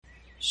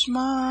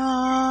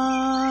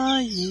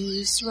Shema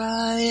Yisrael,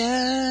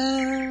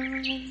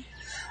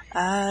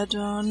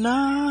 Adonai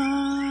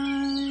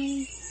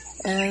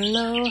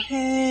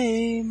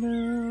Eloheinu,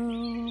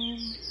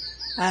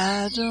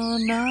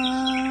 Adonai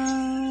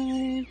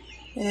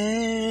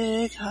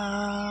Echad,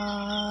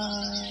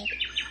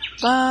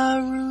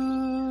 Baruch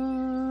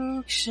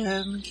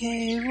Shem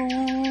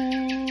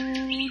Kevod,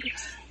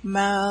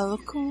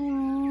 Malkuto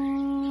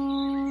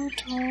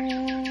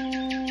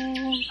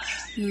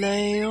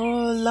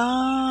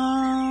Leolam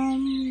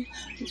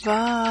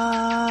Vaed.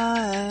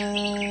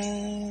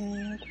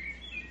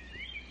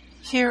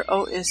 Hear,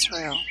 O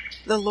Israel,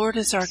 the Lord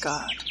is our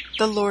God,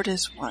 the Lord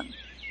is one.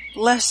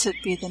 Blessed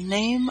be the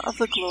name of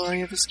the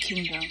glory of his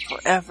kingdom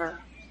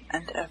forever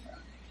and ever.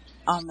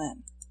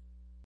 Amen.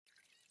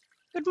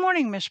 Good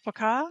morning,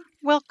 Mishpachah.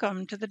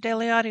 Welcome to the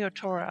Daily Audio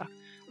Torah.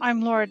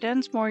 I'm Laura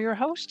Densmore, your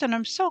host, and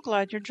I'm so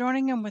glad you're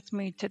joining in with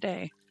me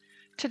today.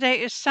 Today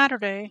is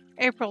Saturday,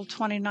 April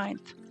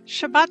 29th.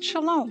 Shabbat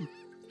Shalom.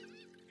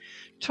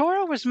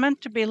 Torah was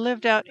meant to be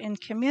lived out in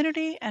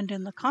community and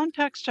in the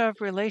context of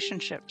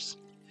relationships.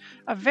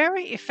 A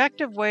very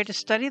effective way to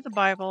study the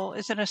Bible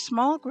is in a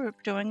small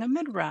group doing a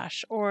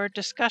midrash, or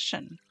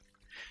discussion.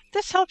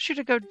 This helps you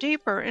to go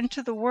deeper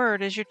into the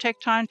Word as you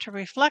take time to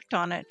reflect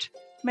on it,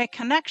 make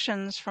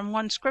connections from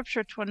one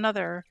scripture to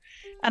another,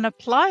 and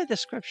apply the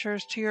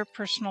scriptures to your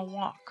personal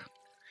walk.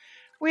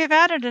 We have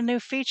added a new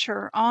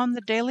feature on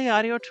the Daily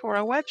Audio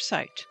Torah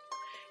website.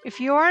 If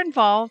you are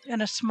involved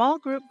in a small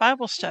group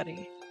Bible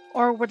study,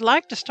 or would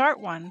like to start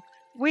one,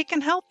 we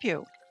can help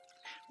you.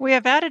 We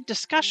have added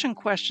discussion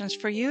questions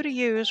for you to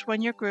use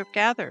when your group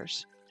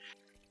gathers.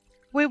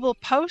 We will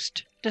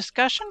post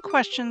discussion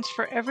questions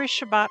for every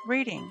Shabbat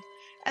reading,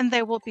 and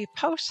they will be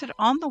posted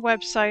on the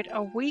website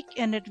a week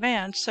in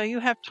advance so you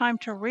have time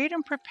to read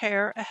and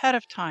prepare ahead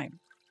of time.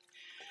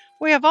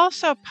 We have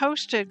also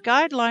posted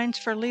guidelines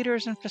for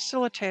leaders and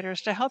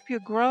facilitators to help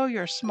you grow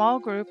your small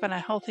group in a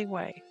healthy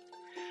way.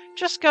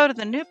 Just go to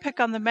the new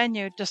pick on the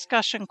menu,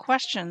 Discussion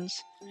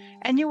Questions,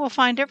 and you will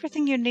find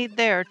everything you need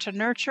there to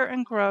nurture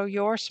and grow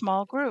your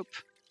small group.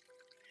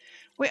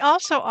 We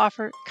also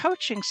offer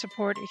coaching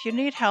support if you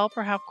need help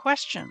or have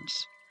questions.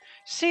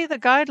 See the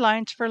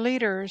Guidelines for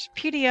Leaders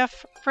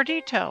PDF for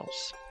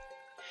details.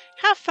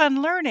 Have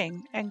fun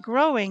learning and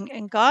growing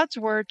in God's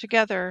Word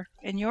together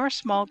in your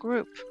small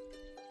group.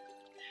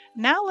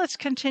 Now let's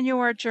continue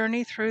our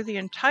journey through the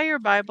entire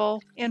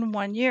Bible in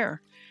 1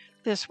 year.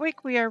 This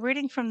week we are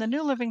reading from the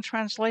New Living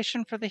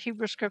Translation for the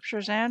Hebrew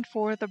Scriptures and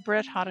for the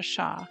Brit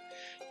Hadashah.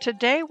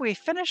 Today we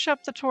finish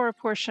up the Torah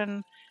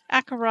portion,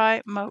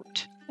 Acharei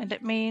Mot, and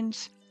it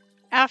means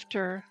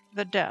after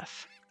the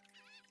death.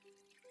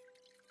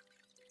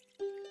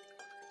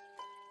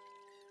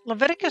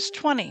 Leviticus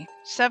 20,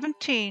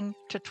 17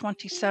 to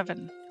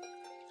 27.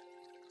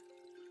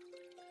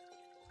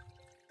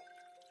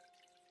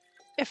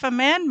 If a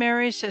man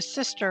marries his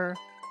sister,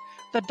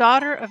 the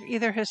daughter of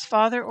either his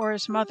father or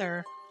his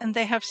mother, and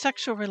they have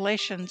sexual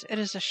relations, it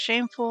is a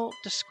shameful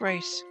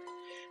disgrace.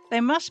 They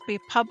must be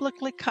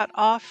publicly cut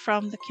off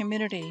from the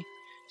community.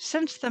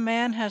 Since the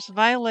man has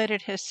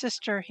violated his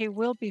sister, he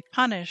will be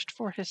punished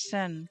for his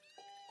sin.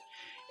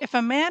 If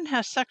a man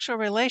has sexual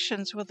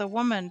relations with a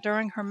woman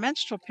during her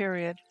menstrual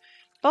period,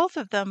 both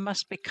of them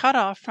must be cut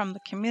off from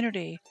the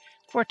community,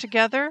 for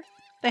together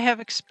they have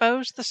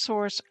exposed the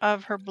source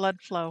of her blood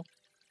flow.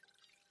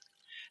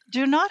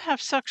 Do not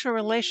have sexual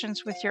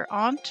relations with your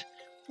aunt,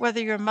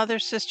 whether your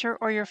mother's sister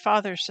or your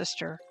father's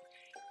sister.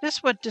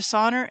 This would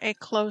dishonor a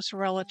close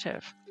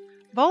relative.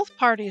 Both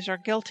parties are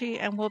guilty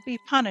and will be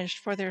punished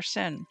for their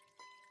sin.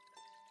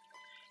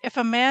 If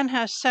a man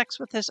has sex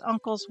with his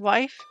uncle's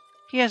wife,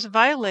 he has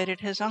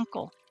violated his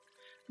uncle.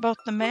 Both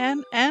the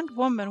man and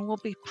woman will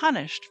be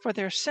punished for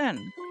their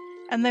sin,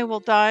 and they will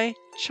die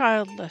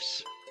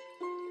childless.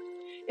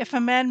 If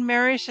a man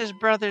marries his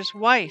brother's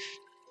wife,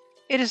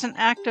 it is an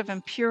act of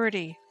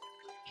impurity.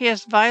 He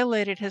has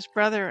violated his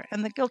brother,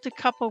 and the guilty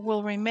couple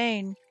will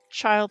remain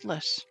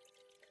childless.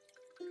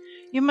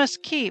 You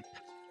must keep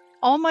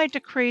all my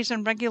decrees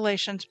and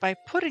regulations by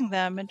putting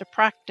them into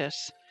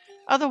practice.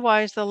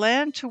 Otherwise, the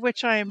land to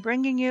which I am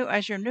bringing you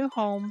as your new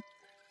home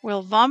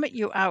will vomit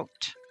you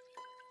out.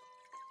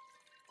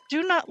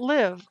 Do not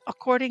live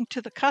according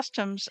to the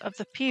customs of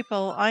the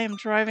people I am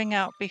driving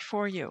out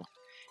before you.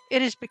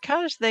 It is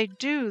because they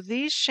do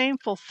these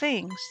shameful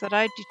things that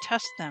I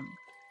detest them.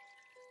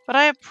 But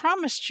I have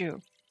promised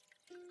you,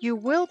 you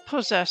will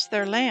possess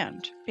their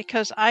land,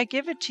 because I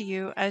give it to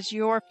you as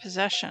your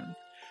possession,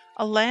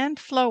 a land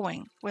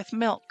flowing with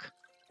milk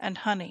and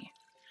honey.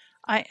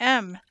 I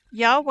am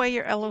Yahweh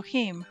your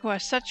Elohim, who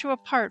has set you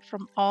apart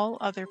from all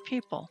other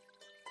people.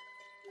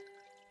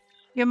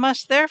 You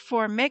must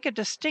therefore make a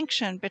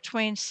distinction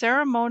between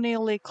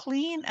ceremonially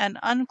clean and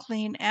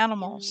unclean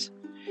animals,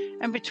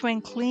 and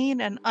between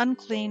clean and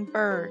unclean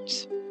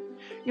birds.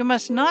 You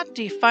must not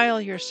defile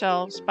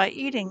yourselves by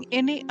eating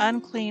any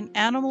unclean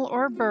animal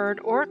or bird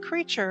or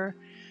creature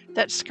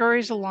that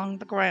scurries along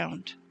the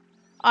ground.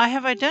 I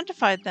have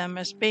identified them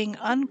as being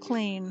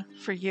unclean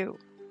for you.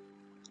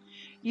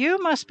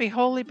 You must be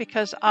holy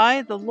because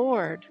I, the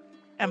Lord,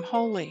 am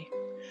holy.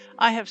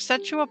 I have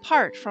set you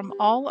apart from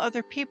all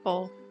other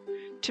people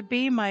to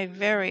be my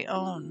very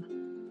own.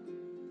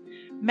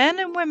 Men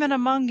and women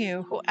among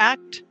you who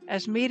act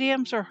as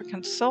mediums or who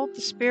consult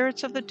the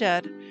spirits of the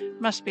dead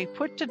must be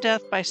put to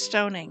death by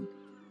stoning.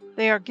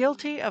 They are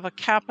guilty of a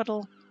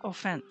capital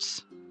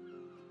offense.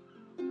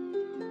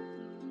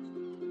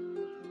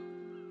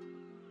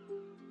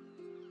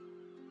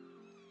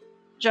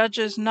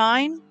 Judges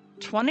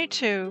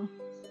 9:22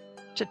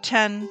 to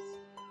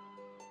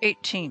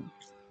 10:18.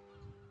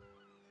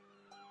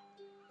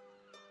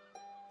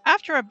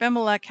 After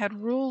Abimelech had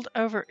ruled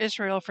over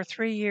Israel for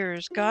 3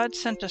 years, God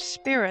sent a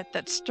spirit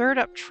that stirred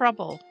up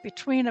trouble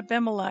between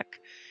Abimelech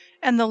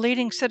and the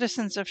leading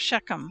citizens of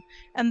Shechem,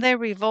 and they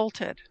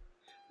revolted.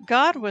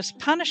 God was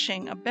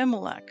punishing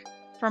Abimelech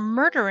for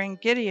murdering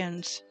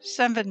Gideon's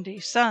 70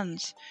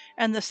 sons,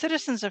 and the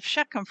citizens of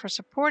Shechem for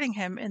supporting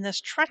him in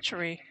this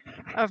treachery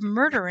of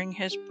murdering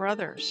his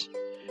brothers.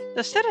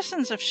 The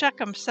citizens of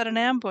Shechem set an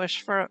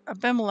ambush for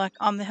Abimelech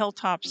on the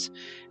hilltops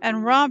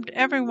and robbed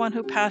everyone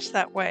who passed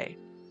that way.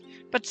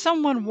 But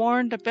someone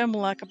warned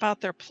Abimelech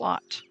about their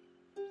plot.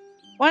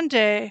 One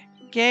day,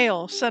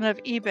 Gaal, son of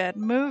Ebed,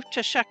 moved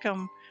to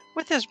Shechem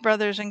with his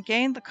brothers and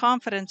gained the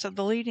confidence of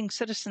the leading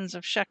citizens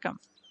of Shechem.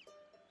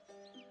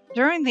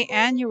 During the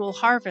annual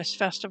harvest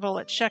festival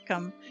at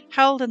Shechem,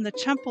 held in the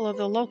temple of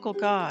the local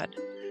god,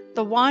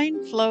 the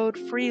wine flowed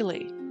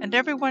freely, and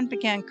everyone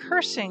began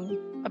cursing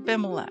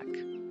Abimelech.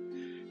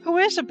 "Who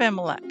is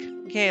Abimelech?"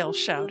 Gaal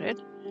shouted.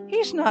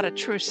 "He's not a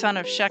true son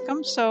of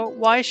Shechem, so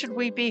why should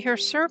we be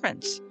his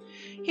servants?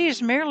 He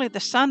is merely the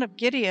son of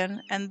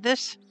Gideon, and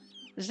this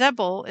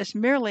Zebul is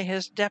merely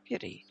his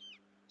deputy.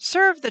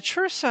 Serve the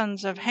true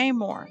sons of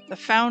Hamor, the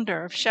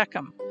founder of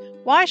Shechem.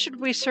 Why should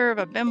we serve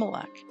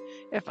Abimelech?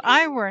 If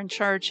I were in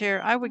charge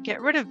here, I would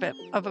get rid of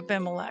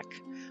Abimelech.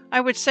 I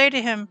would say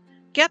to him,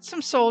 'Get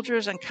some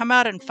soldiers and come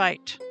out and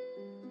fight.'"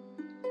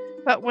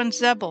 But when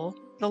Zebul,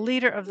 the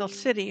leader of the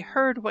city,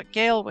 heard what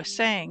Gaal was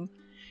saying,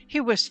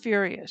 he was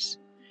furious.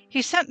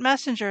 He sent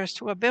messengers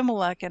to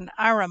Abimelech in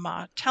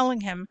Aramah,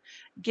 telling him,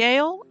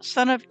 "Gaal,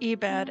 son of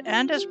Ebed,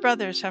 and his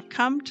brothers have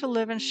come to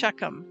live in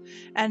Shechem,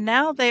 and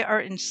now they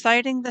are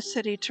inciting the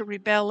city to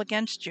rebel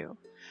against you.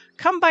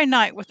 Come by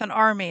night with an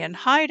army and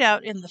hide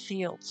out in the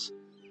fields.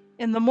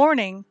 In the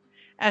morning,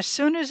 as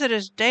soon as it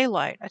is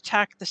daylight,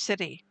 attack the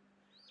city.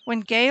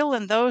 When Gaal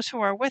and those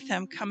who are with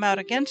him come out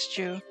against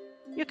you,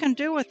 you can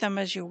do with them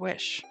as you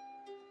wish."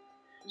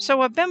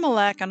 So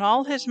Abimelech and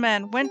all his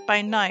men went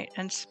by night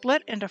and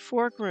split into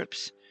 4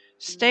 groups,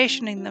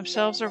 stationing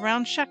themselves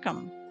around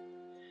Shechem.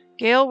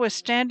 Gaal was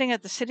standing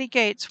at the city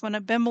gates when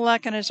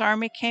Abimelech and his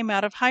army came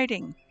out of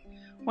hiding.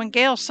 When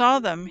Gaal saw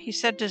them, he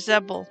said to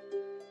Zebul,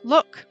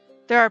 "Look,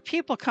 there are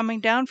people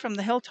coming down from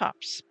the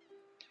hilltops."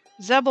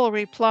 Zebul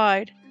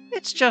replied,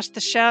 "It's just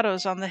the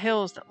shadows on the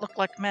hills that look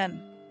like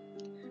men."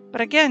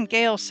 But again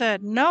Gaal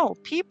said, "No,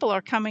 people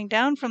are coming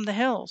down from the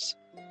hills,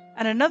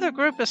 and another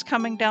group is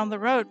coming down the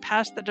road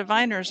past the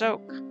diviner's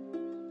oak."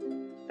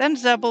 Then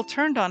Zebul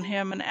turned on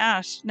him and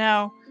asked,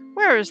 "Now,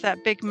 where is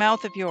that big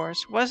mouth of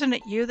yours? Wasn't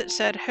it you that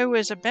said, 'Who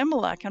is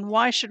Abimelech, and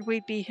why should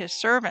we be his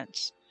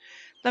servants?'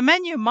 The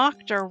men you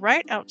mocked are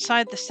right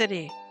outside the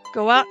city.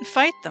 Go out and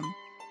fight them."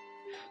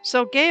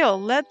 So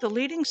Gaal led the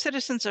leading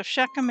citizens of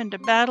Shechem into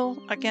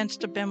battle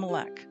against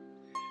Abimelech.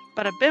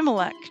 But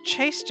Abimelech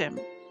chased him,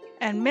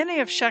 and many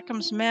of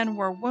Shechem's men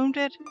were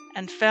wounded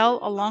and fell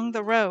along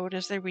the road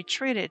as they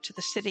retreated to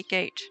the city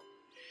gate.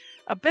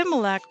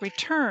 Abimelech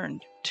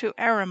returned to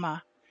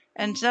Aramah,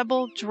 and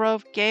Zebul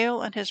drove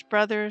Gaal and his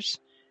brothers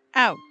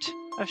out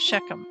of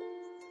Shechem.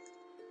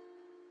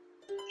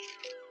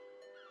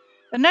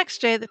 The next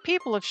day the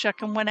people of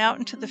Shechem went out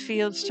into the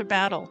fields to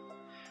battle.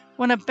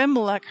 When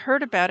Abimelech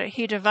heard about it,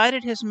 he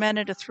divided his men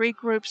into 3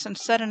 groups and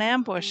set an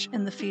ambush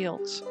in the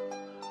fields.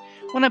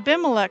 When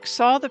Abimelech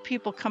saw the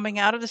people coming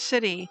out of the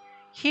city,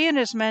 he and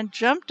his men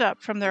jumped up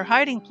from their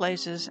hiding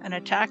places and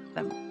attacked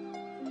them.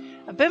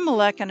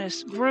 Abimelech and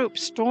his group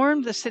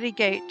stormed the city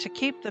gate to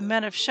keep the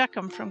men of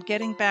Shechem from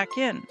getting back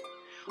in,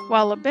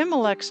 while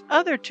Abimelech's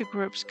other 2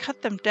 groups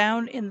cut them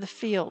down in the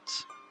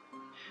fields.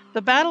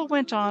 The battle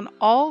went on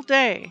all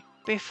day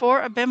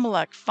before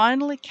Abimelech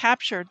finally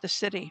captured the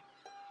city.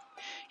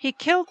 He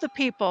killed the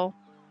people,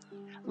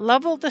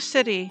 leveled the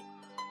city,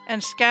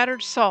 and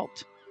scattered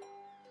salt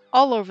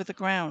all over the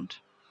ground.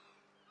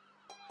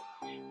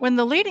 When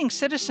the leading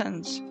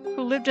citizens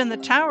who lived in the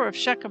tower of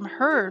Shechem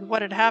heard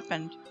what had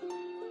happened,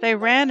 they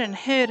ran and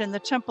hid in the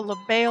temple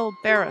of Baal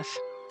Berith.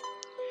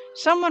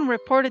 Someone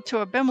reported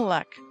to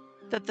Abimelech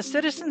that the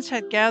citizens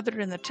had gathered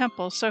in the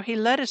temple, so he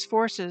led his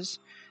forces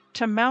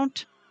to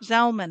Mount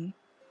Zalmon.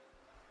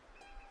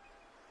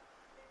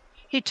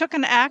 He took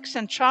an axe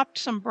and chopped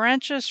some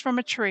branches from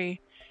a tree,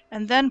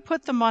 and then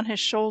put them on his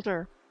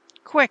shoulder.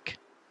 "Quick,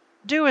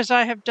 do as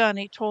I have done,"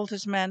 he told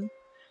his men.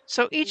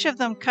 So each of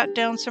them cut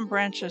down some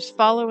branches,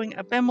 following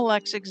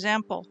Abimelech's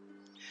example.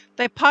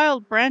 They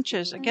piled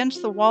branches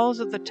against the walls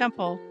of the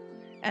temple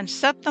and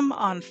set them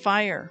on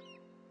fire.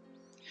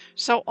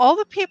 So all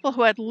the people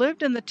who had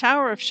lived in the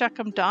tower of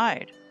Shechem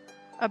died,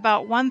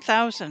 about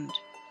 1,000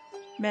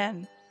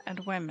 men and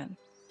women.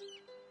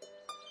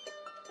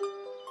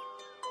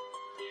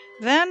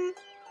 Then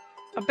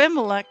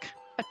Abimelech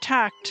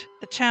attacked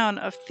the town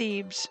of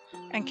Thebes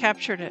and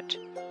captured it.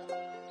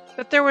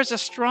 But there was a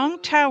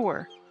strong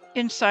tower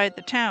inside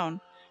the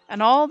town,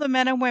 and all the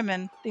men and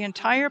women, the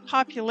entire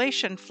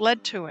population,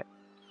 fled to it.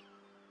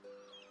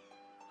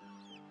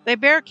 They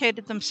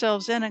barricaded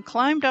themselves in and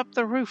climbed up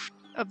the roof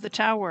of the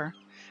tower.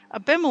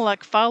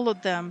 Abimelech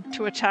followed them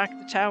to attack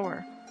the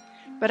tower.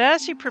 But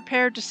as he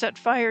prepared to set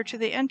fire to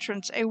the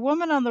entrance, a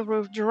woman on the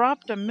roof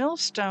dropped a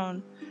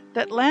millstone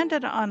that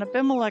landed on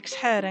Abimelech's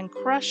head and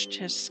crushed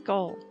his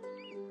skull.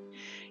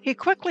 He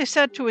quickly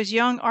said to his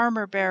young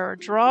armor-bearer,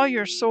 "Draw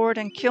your sword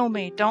and kill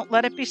me. Don't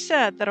let it be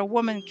said that a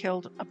woman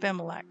killed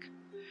Abimelech."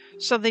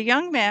 So the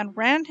young man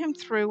ran him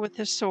through with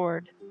his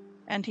sword,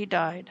 and he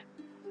died.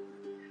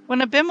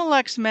 When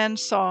Abimelech's men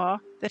saw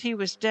that he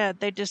was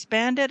dead, they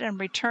disbanded and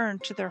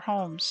returned to their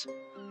homes.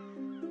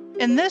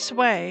 In this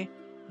way,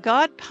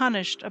 God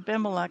punished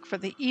Abimelech for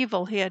the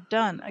evil he had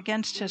done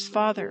against his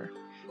father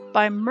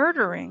by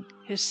murdering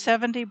his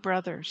 70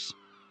 brothers.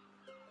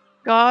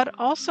 God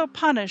also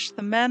punished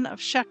the men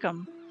of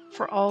Shechem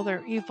for all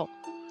their evil.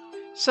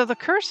 So the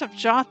curse of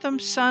Jotham,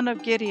 son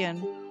of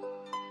Gideon,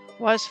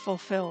 was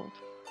fulfilled.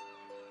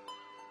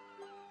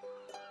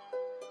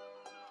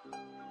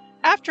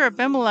 After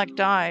Abimelech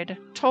died,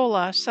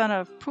 Tola, son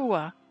of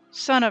Puah,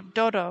 son of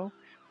Dodo,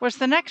 was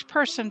the next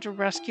person to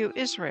rescue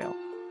Israel.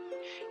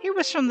 He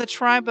was from the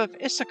tribe of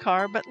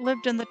Issachar, but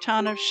lived in the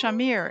town of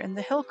Shamir in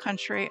the hill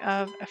country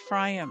of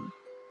Ephraim.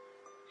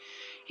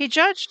 He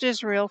judged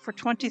Israel for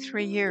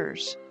 23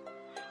 years.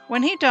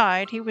 When he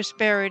died, he was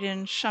buried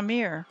in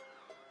Shamir.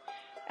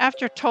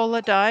 After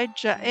Tola died,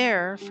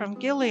 Jair from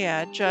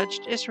Gilead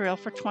judged Israel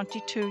for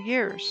 22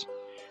 years.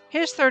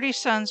 His 30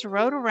 sons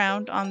rode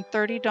around on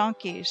 30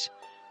 donkeys,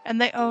 and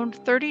they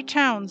owned 30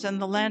 towns in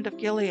the land of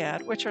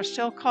Gilead, which are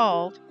still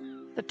called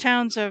the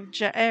towns of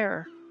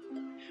Jair.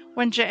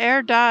 When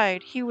Jair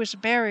died, he was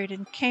buried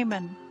in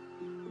Canaan.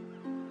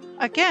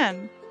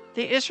 Again,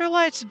 the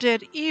Israelites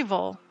did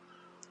evil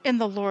in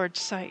the Lord's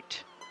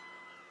sight.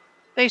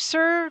 They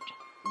served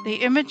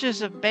the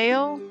images of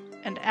Baal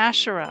and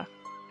Asherah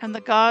and the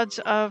gods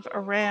of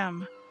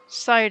Aram,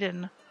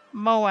 Sidon,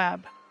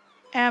 Moab,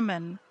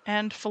 Ammon,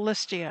 and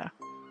Philistia.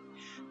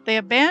 They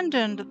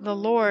abandoned the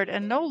Lord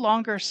and no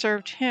longer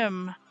served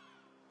him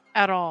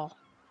at all.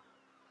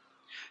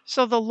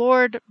 So the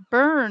Lord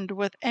burned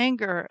with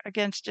anger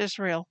against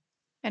Israel,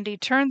 and he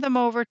turned them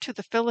over to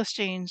the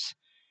Philistines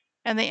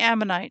and the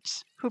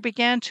Ammonites, who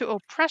began to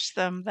oppress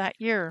them that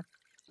year.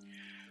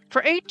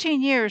 For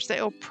 18 years they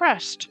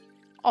oppressed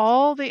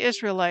all the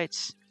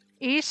Israelites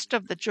east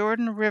of the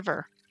Jordan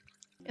River,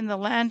 in the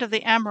land of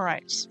the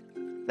Amorites,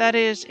 that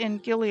is, in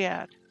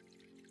Gilead.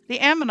 The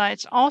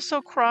Ammonites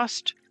also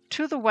crossed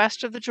to the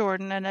west of the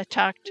Jordan and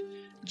attacked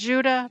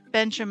Judah,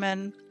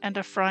 Benjamin, and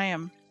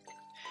Ephraim.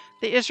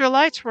 The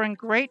Israelites were in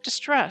great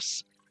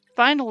distress.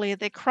 Finally,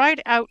 they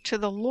cried out to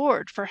the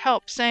Lord for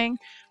help, saying,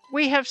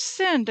 "We have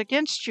sinned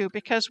against you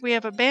because we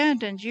have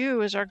abandoned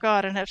you as our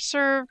God and have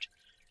served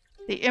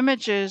the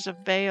images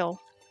of Baal."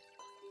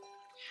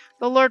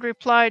 The Lord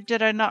replied,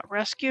 "Did I not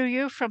rescue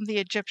you from the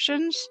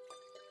Egyptians,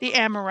 the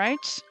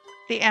Amorites,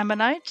 the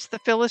Ammonites, the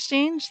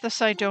Philistines, the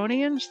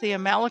Sidonians, the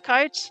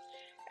Amalekites,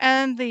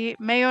 and the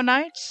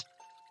Maonites?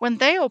 When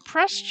they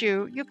oppressed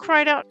you, you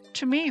cried out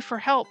to me for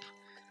help,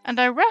 and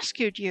I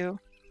rescued you.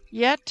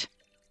 Yet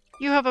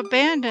you have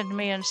abandoned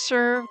me and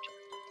served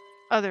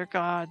other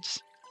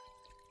gods.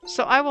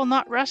 So I will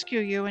not rescue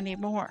you any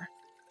more.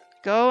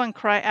 Go and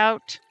cry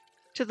out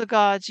to the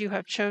gods you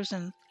have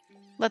chosen.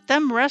 Let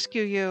them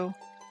rescue you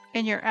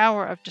in your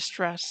hour of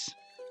distress."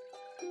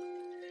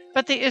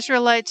 But the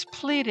Israelites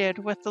pleaded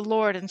with the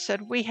Lord and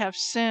said, "We have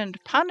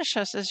sinned. Punish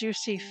us as you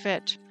see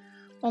fit.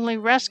 Only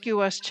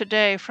rescue us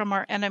today from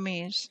our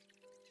enemies."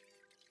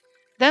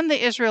 Then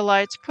the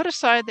Israelites put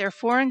aside their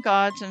foreign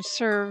gods and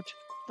served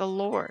the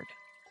Lord,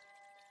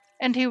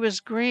 and he was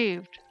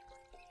grieved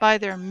by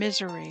their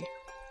misery.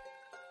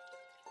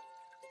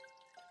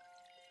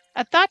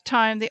 At that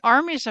time the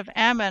armies of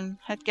Ammon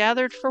had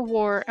gathered for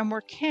war and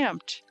were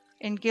camped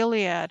in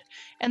Gilead,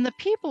 and the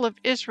people of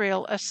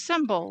Israel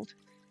assembled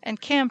and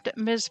camped at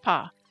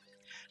Mizpah.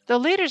 The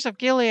leaders of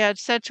Gilead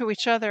said to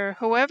each other,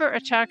 "Whoever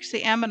attacks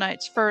the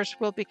Ammonites first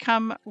will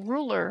become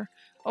ruler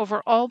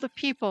over all the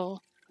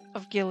people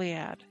of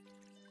Gilead."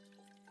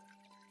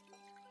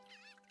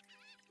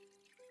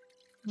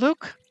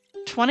 Luke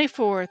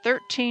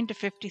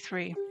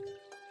 24:13-53.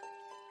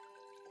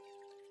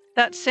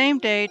 That same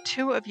day,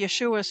 2 of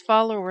Yeshua's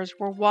followers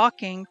were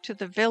walking to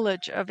the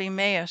village of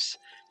Emmaus,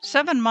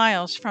 7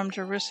 miles from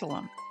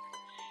Jerusalem.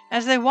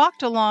 As they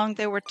walked along,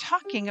 they were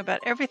talking about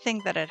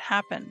everything that had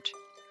happened.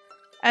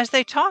 As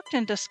they talked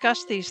and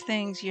discussed these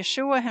things,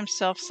 Yeshua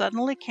himself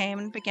suddenly came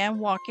and began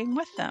walking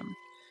with them.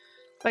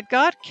 But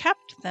God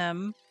kept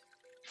them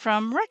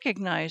from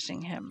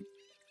recognizing him.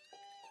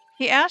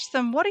 He asked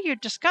them, "What are you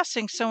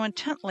discussing so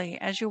intently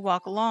as you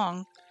walk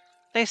along?"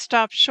 They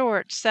stopped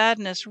short,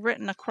 sadness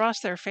written across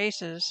their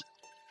faces.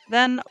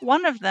 Then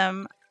one of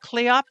them,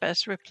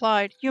 Cleopas,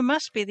 replied, "You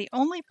must be the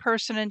only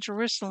person in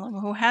Jerusalem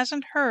who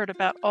hasn't heard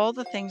about all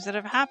the things that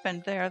have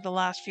happened there the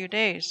last few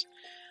days."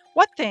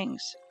 "What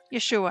things?"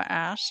 Yeshua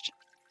asked.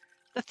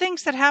 "The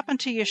things that happened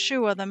to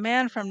Yeshua, the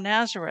man from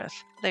Nazareth,"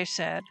 they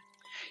said.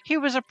 "He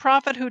was a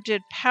prophet who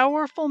did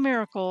powerful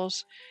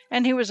miracles,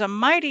 and he was a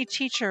mighty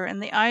teacher in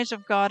the eyes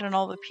of God and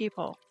all the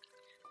people.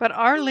 But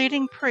our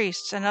leading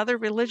priests and other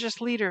religious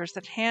leaders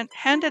that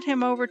handed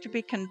him over to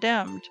be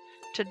condemned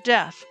to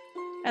death,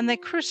 and they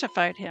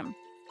crucified him.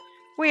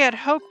 We had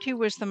hoped he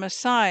was the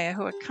Messiah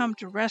who had come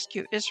to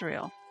rescue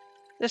Israel.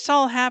 This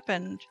all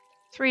happened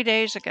 3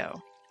 days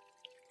ago."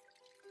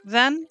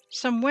 Then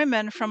some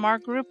women from our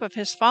group of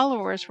his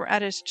followers were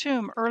at his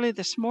tomb early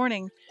this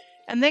morning,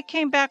 and they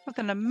came back with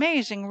an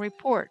amazing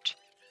report.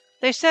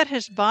 They said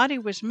his body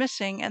was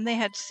missing, and they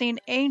had seen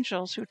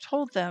angels who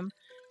told them,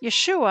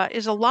 "Yeshua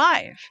is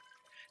alive."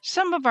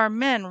 Some of our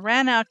men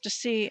ran out to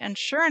see, and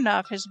sure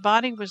enough, his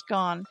body was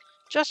gone,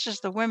 just as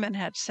the women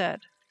had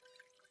said.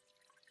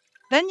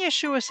 Then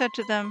Yeshua said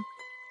to them,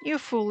 "You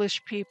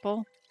foolish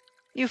people,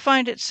 you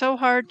find it so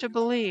hard to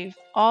believe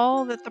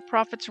all that the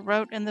prophets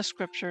wrote in the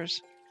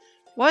scriptures.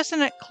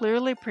 Wasn't it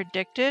clearly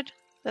predicted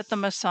that the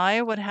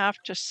Messiah would have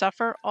to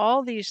suffer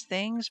all these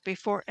things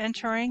before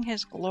entering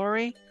his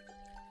glory?"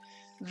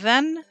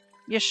 Then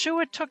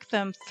Yeshua took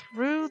them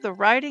through the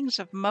writings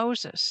of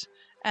Moses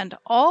and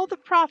all the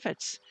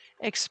prophets,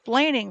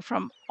 explaining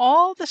from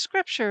all the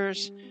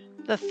scriptures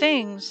the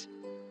things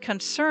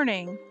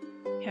concerning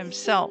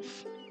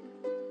himself.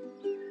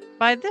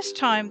 By this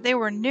time they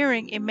were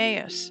nearing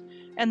Emmaus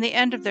and the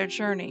end of their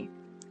journey.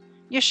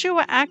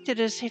 Yeshua acted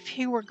as if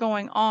he were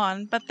going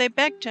on, but they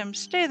begged him,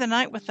 "Stay the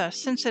night with us,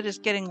 since it is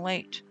getting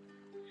late."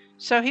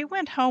 So he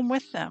went home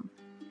with them.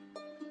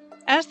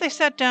 As they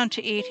sat down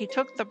to eat, he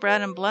took the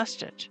bread and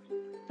blessed it.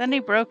 Then he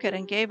broke it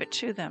and gave it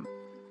to them.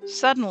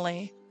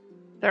 Suddenly,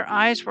 their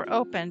eyes were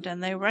opened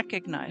and they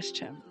recognized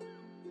him.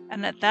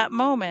 And at that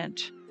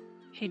moment,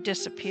 he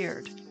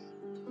disappeared.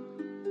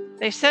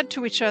 They said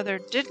to each other,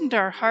 "Didn't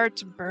our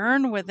hearts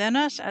burn within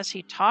us as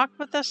he talked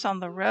with us on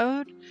the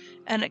road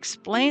and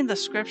explained the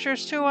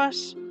scriptures to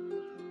us?"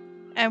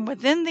 And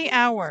within the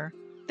hour,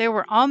 they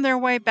were on their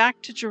way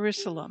back to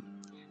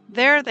Jerusalem.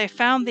 There they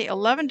found the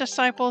 11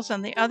 disciples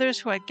and the others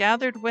who had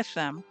gathered with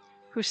them,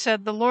 who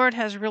said, "The Lord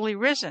has really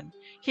risen.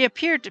 He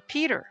appeared to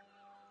Peter."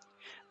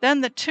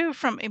 Then the 2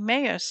 from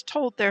Emmaus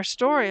told their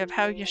story of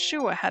how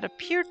Yeshua had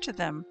appeared to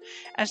them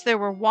as they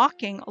were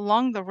walking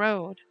along the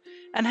road,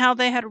 and how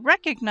they had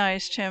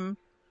recognized him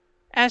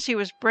as he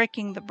was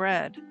breaking the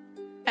bread.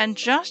 And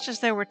just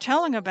as they were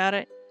telling about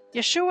it,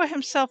 Yeshua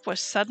himself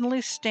was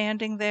suddenly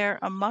standing there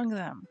among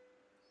them.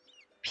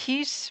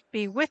 "Peace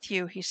be with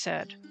you," he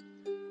said.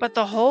 But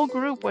the whole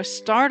group was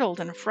startled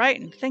and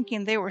frightened,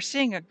 thinking they were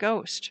seeing a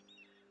ghost.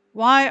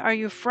 "Why are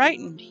you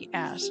frightened?" he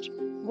asked.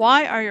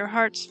 "Why are your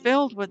hearts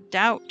filled with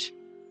doubt?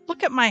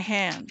 Look at my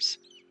hands.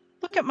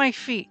 Look at my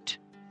feet.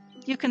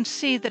 You can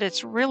see that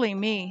it's really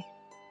me.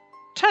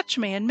 Touch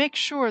me and make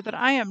sure that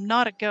I am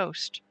not a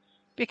ghost,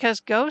 because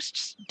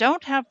ghosts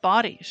don't have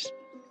bodies,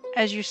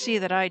 as you see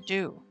that I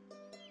do."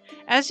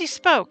 As he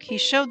spoke, he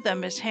showed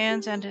them his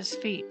hands and his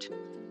feet.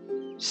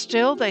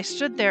 Still they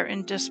stood there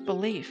in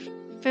disbelief,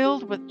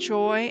 filled with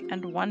joy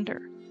and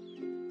wonder.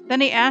 Then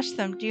he asked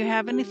them, "Do you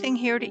have anything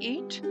here to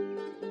eat?"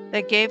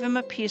 They gave him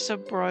a piece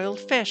of broiled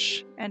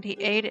fish, and he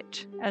ate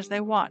it as they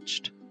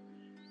watched.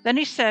 Then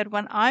he said,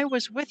 "When I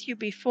was with you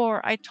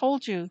before, I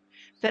told you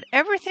that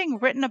everything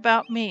written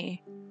about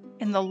me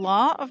in the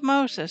law of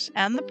Moses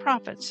and the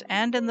prophets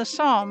and in the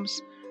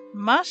Psalms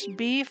must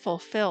be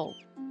fulfilled."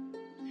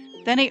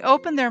 Then he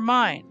opened their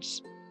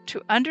minds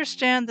to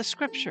understand the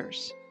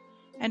scriptures,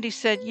 and he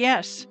said,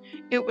 "Yes,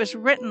 it was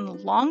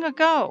written long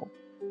ago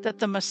that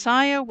the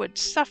Messiah would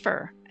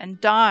suffer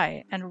and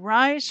die and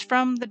rise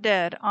from the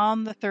dead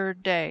on the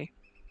 3rd day.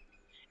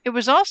 It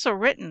was also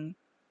written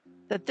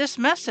that this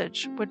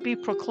message would be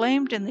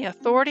proclaimed in the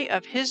authority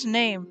of his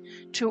name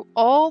to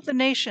all the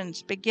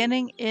nations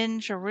beginning in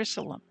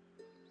Jerusalem.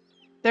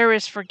 There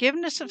is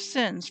forgiveness of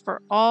sins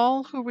for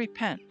all who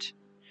repent.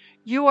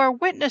 You are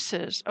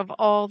witnesses of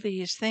all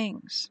these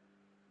things.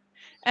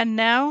 And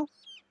now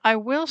I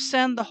will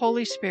send the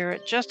Holy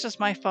Spirit just as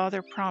my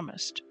Father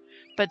promised.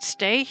 But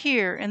stay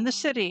here in the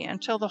city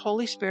until the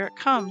Holy Spirit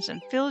comes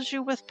and fills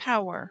you with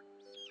power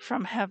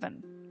from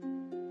heaven."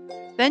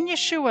 Then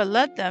Yeshua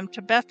led them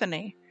to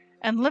Bethany,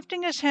 and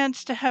lifting his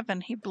hands to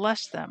heaven, he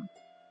blessed them.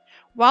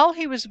 While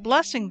he was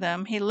blessing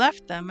them, he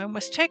left them and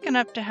was taken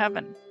up to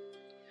heaven.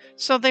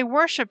 So they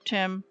worshipped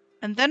him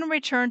and then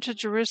returned to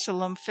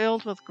Jerusalem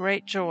filled with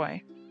great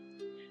joy.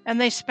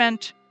 And they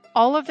spent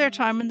all of their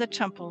time in the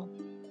temple,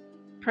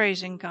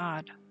 praising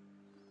God.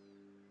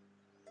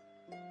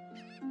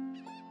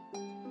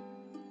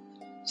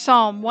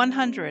 Psalm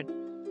 100,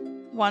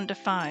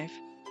 1-5.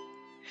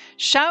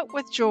 Shout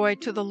with joy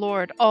to the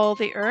Lord, all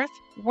the earth.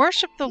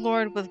 Worship the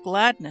Lord with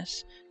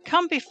gladness.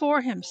 Come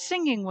before him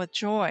singing with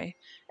joy.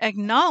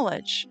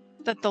 Acknowledge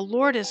that the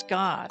Lord is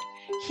God.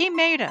 He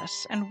made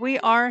us, and we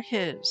are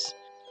His.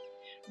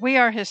 We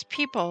are His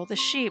people, the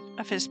sheep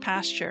of His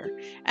pasture.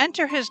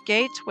 Enter His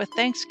gates with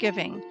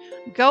thanksgiving.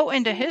 Go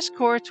into His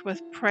courts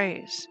with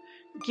praise.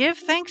 Give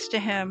thanks to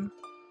Him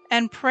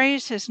and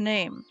praise His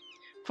name.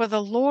 For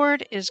the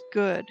Lord is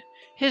good.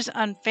 His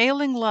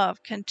unfailing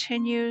love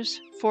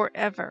continues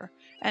forever,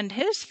 and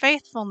His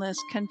faithfulness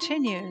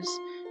continues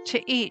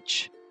to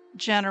each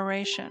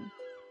generation.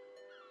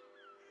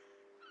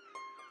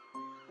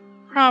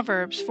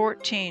 Proverbs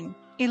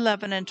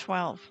 14:11 and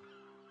 12.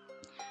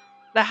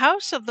 The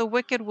house of the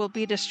wicked will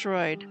be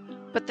destroyed,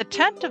 but the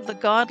tent of the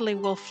godly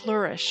will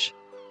flourish.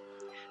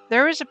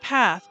 There is a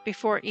path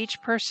before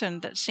each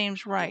person that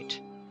seems right,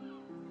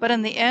 but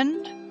in the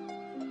end,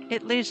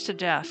 it leads to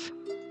death.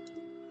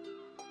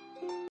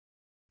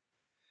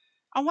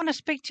 I want to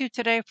speak to you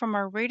today from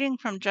our reading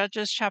from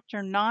Judges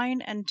chapter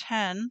 9 and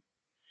 10,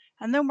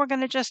 and then we're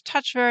going to just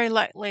touch very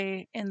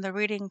lightly in the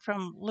reading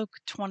from Luke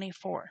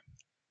 24.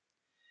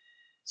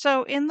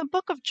 So in the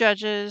book of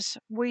Judges,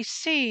 we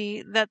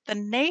see that the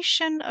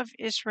nation of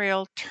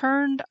Israel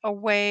turned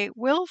away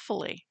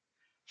willfully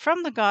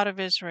from the God of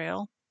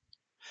Israel,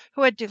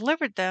 who had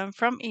delivered them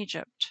from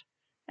Egypt,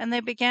 and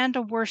they began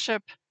to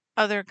worship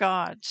other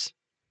gods.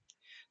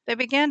 They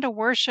began to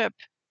worship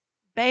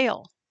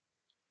Baal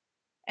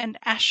and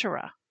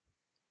Asherah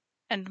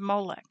and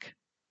Molech.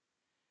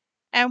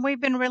 And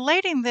we've been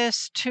relating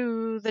this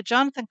to the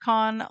Jonathan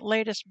Cahn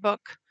latest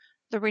book,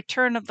 The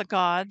Return of the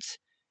Gods,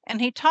 and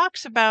he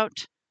talks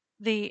about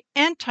the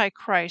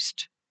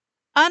Antichrist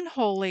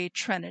unholy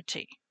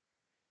trinity.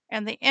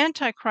 And the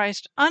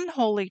Antichrist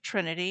unholy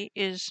trinity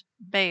is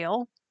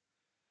Baal.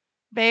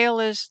 Baal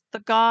is the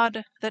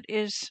god that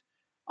is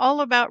all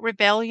about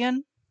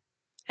rebellion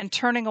and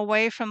turning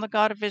away from the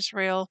God of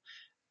Israel.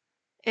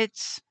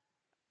 It's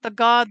the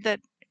god that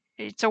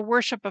it's a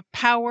worship of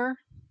power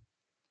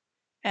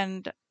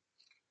and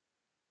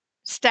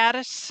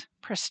status,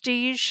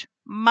 prestige,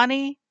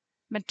 money,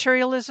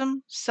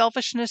 materialism,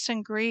 selfishness,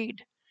 and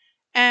greed.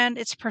 And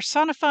it's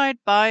personified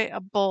by a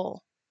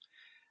bull,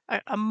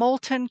 a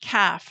molten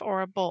calf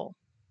or a bull,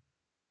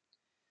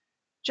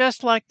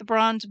 just like the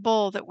bronze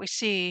bull that we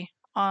see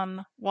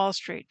on Wall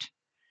Street.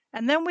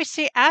 And then we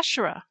see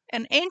Asherah.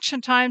 In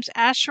ancient times,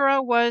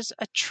 Asherah was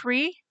a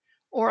tree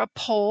or a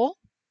pole,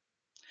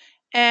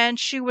 and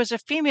she was a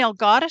female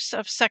goddess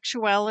of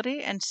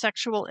sexuality and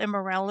sexual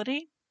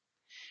immorality.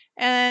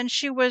 And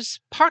she was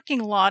parking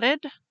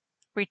lotted,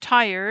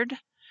 retired,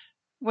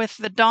 with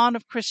the dawn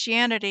of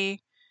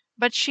Christianity,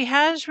 but she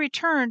has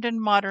returned in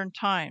modern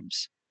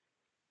times.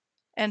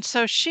 And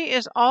so she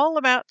is all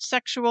about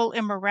sexual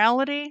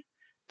immorality,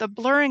 the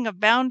blurring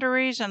of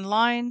boundaries and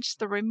lines,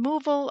 the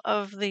removal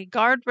of the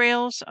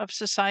guardrails of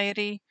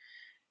society,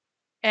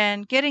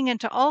 and getting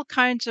into all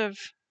kinds of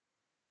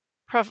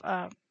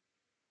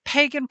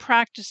pagan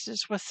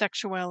practices with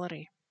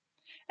sexuality.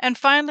 And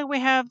finally,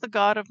 we have the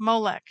god of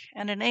Molech.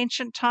 And in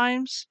ancient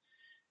times,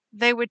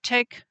 they would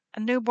take a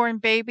newborn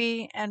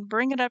baby and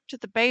bring it up to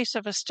the base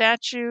of a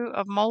statue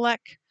of Molech.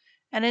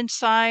 And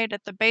inside,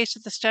 at the base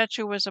of the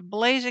statue, was a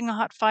blazing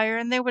hot fire,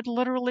 and they would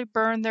literally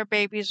burn their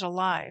babies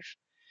alive.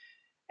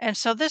 And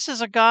so this is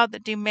a god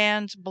that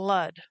demands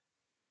blood.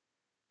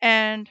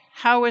 And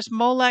how is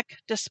Molech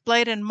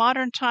displayed in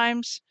modern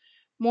times?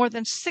 More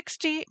than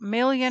 60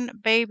 million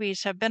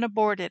babies have been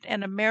aborted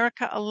in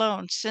America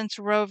alone since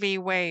Roe v.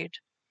 Wade.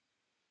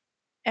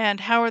 And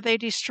how are they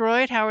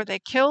destroyed? How are they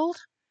killed?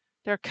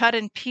 They're cut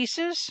in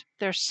pieces,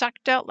 they're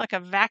sucked out like a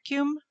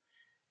vacuum,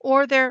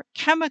 or they're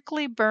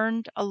chemically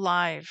burned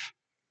alive.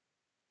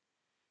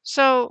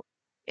 So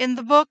in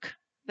the book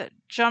that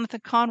Jonathan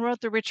Cahn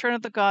wrote, The Return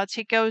of the Gods,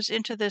 he goes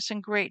into this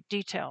in great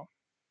detail.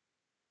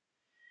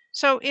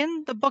 So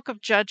in the book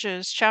of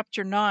Judges,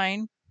 chapter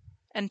 9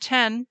 and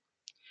 10,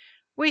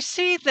 we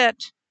see that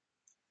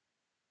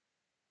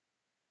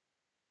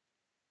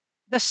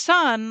the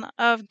son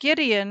of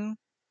Gideon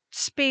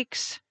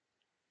speaks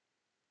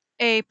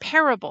a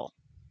parable.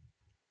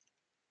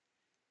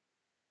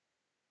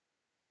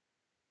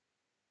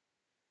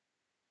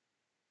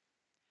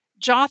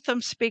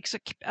 Jotham speaks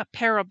a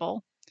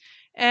parable,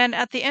 and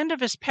at the end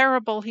of his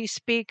parable, he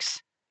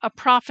speaks a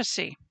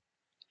prophecy.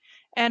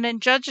 And in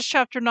Judges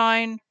chapter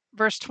 9,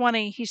 verse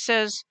 20, he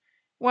says,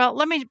 well,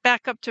 let me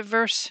back up to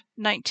verse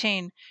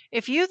 19.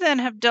 If you then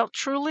have dealt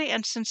truly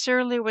and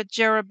sincerely with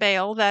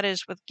Jerubbaal, that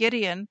is, with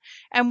Gideon,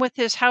 and with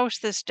his house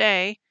this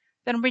day,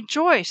 then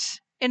rejoice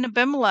in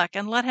Abimelech,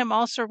 and let him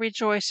also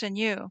rejoice in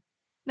you.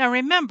 Now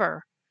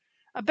remember,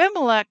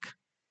 Abimelech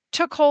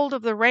took hold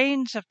of the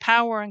reins of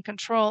power and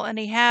control, and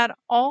he had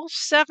all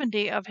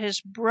 70 of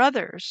his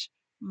brothers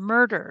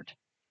murdered,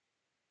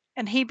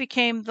 and he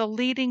became the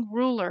leading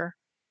ruler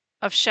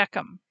of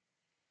Shechem.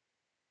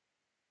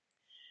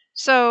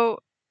 So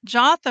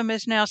Jotham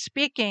is now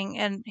speaking,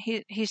 and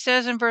he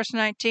says in verse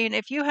 19,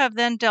 if you have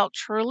then dealt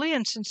truly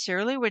and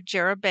sincerely with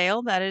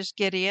Jerubbaal, that is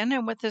Gideon,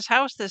 and with his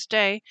house this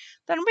day,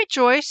 then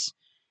rejoice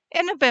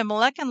in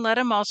Abimelech, and let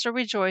him also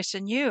rejoice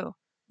in you.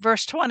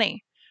 Verse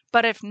 20,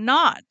 but if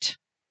not,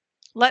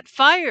 let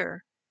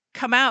fire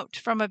come out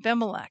from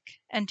Abimelech,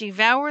 and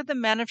devour the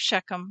men of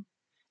Shechem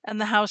and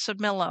the house of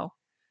Millo,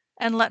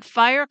 and let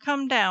fire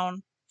come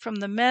down from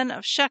the men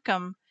of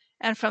Shechem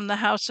and from the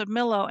house of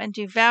Millo, and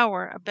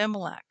devour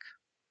Abimelech.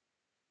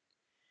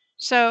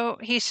 So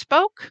he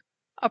spoke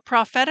a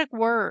prophetic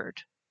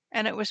word,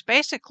 and it was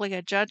basically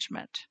a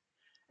judgment.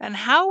 And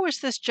how was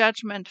this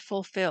judgment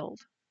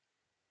fulfilled?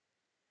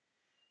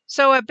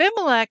 So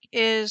Abimelech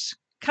is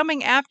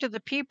coming after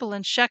the people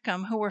in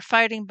Shechem who were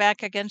fighting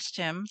back against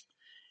him.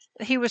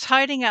 He was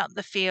hiding out in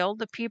the field.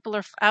 The people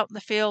are out in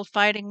the field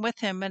fighting with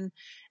him.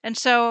 And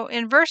so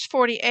in verse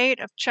 48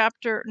 of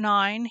chapter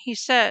 9, he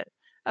said,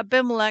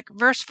 Abimelech,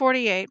 verse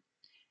 48,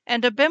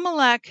 and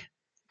Abimelech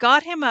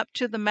got him up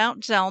to the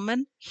Mount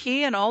Zalmon,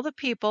 he and all the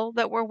people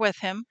that were with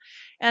him.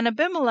 And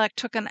Abimelech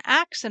took an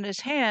axe in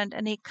his hand,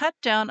 and he cut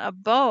down a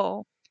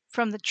bow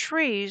from the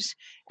trees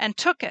and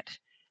took it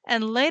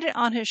and laid it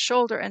on his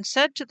shoulder and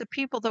said to the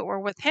people that were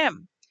with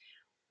him,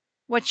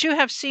 what you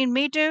have seen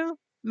me do,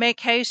 make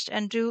haste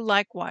and do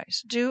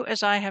likewise. Do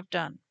as I have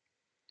done.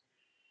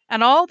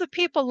 And all the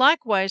people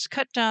likewise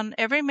cut down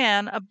every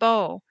man a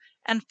bow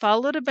and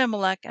followed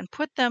Abimelech and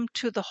put them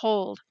to the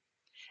hold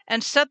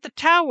and set the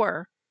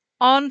tower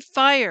on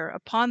fire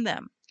upon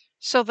them,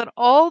 so that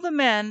all the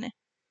men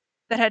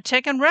that had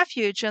taken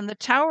refuge in the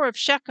tower of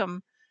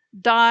Shechem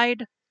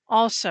died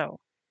also,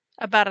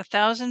 about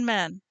 1,000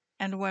 men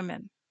and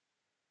women.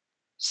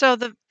 So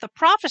the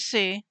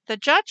prophecy, the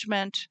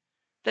judgment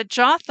that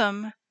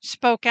Jotham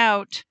spoke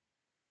out,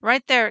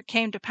 right there it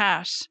came to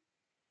pass.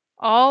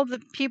 All the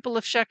people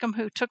of Shechem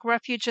who took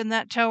refuge in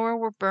that tower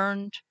were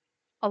burned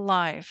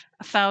alive,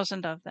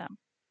 1,000 of them.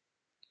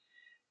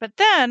 But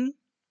then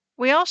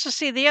we also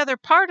see the other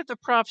part of the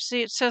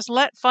prophecy. It says,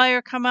 let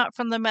fire come out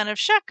from the men of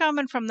Shechem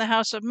and from the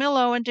house of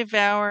Millo and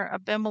devour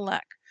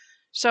Abimelech.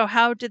 So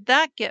how did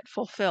that get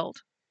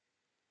fulfilled?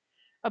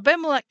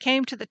 Abimelech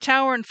came to the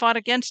tower and fought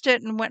against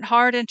it and went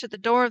hard into the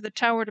door of the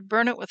tower to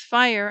burn it with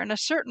fire. And a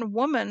certain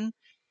woman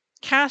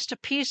cast a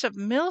piece of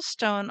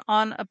millstone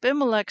on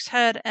Abimelech's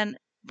head and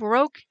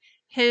broke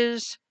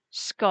his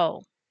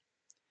skull.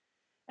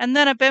 And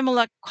then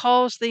Abimelech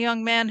calls the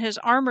young man his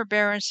armor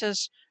bearer and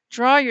says,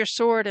 draw your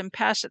sword and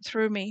pass it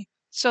through me,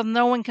 so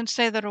no one can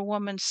say that a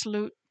woman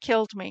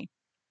killed me.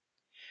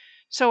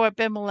 So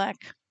Abimelech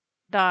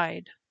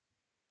died.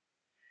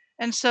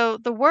 And so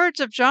the words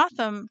of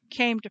Jotham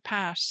came to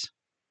pass.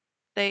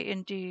 They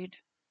indeed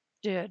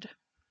did.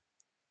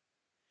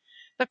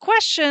 The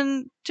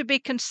question to be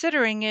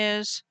considering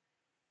is,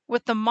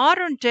 with the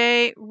modern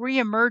day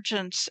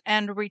reemergence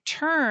and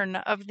return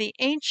of the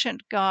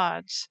ancient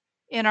gods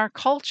in our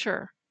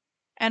culture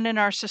and in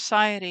our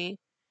society,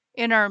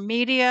 in our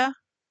media,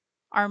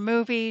 our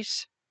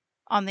movies,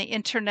 on the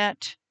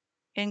internet,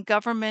 in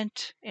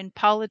government, in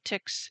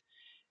politics,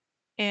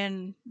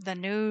 in the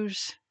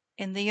news,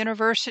 in the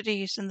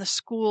universities, in the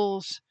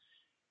schools,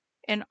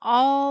 in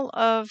all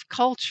of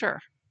culture,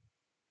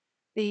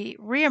 the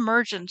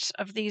reemergence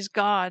of these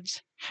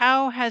gods,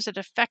 how has it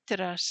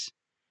affected us,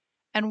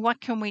 and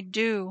what can we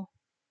do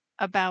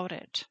about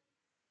it?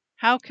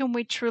 How can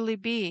we truly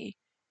be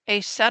a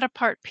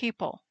set-apart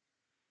people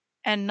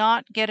and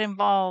not get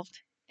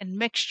involved in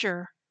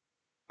mixture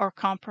or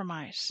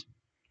compromise?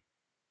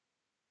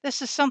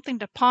 This is something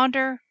to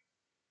ponder,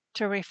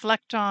 to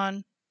reflect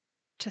on,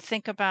 to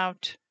think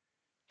about,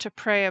 to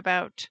pray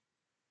about,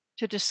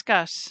 to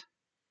discuss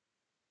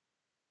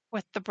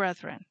with the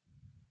brethren.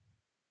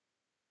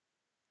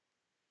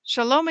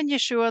 Shalom in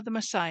Yeshua the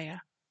Messiah.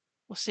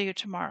 We'll see you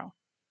tomorrow.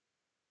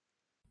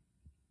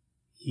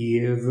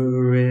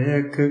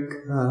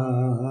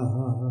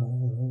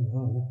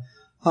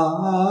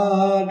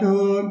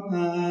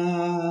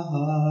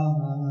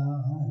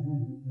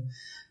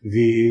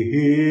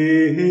 Vish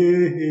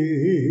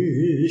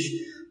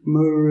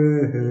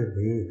Mareka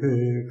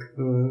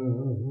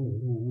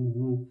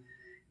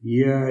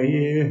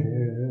Yair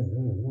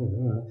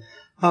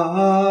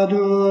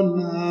Adonai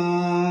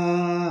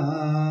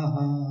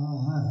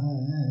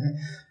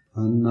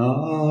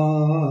Panav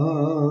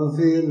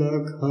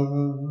Ilaka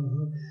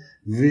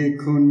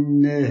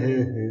Vikuneka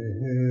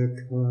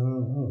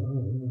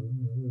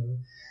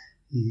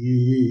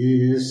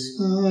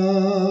Isa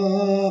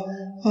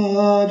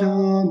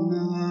Adonai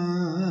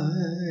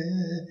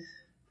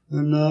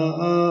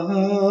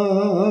Panav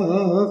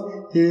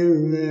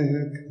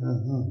Ileka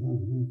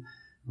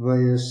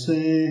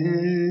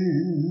Vayasem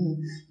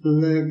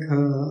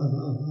Leka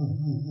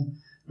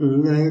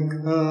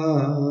Leka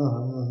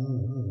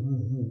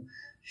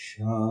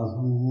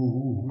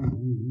Shalom.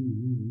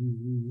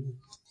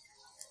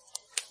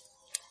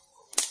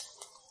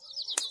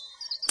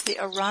 The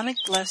Aaronic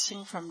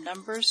blessing from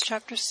Numbers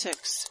chapter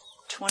 6,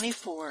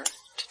 24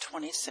 to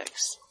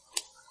 26.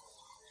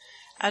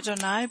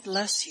 Adonai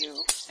bless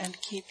you and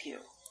keep you.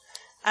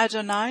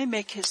 Adonai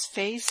make his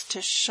face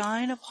to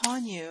shine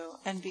upon you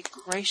and be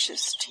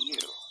gracious to you.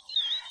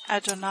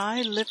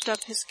 Adonai lift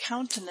up his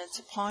countenance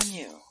upon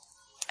you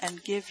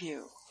and give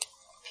you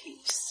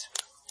peace.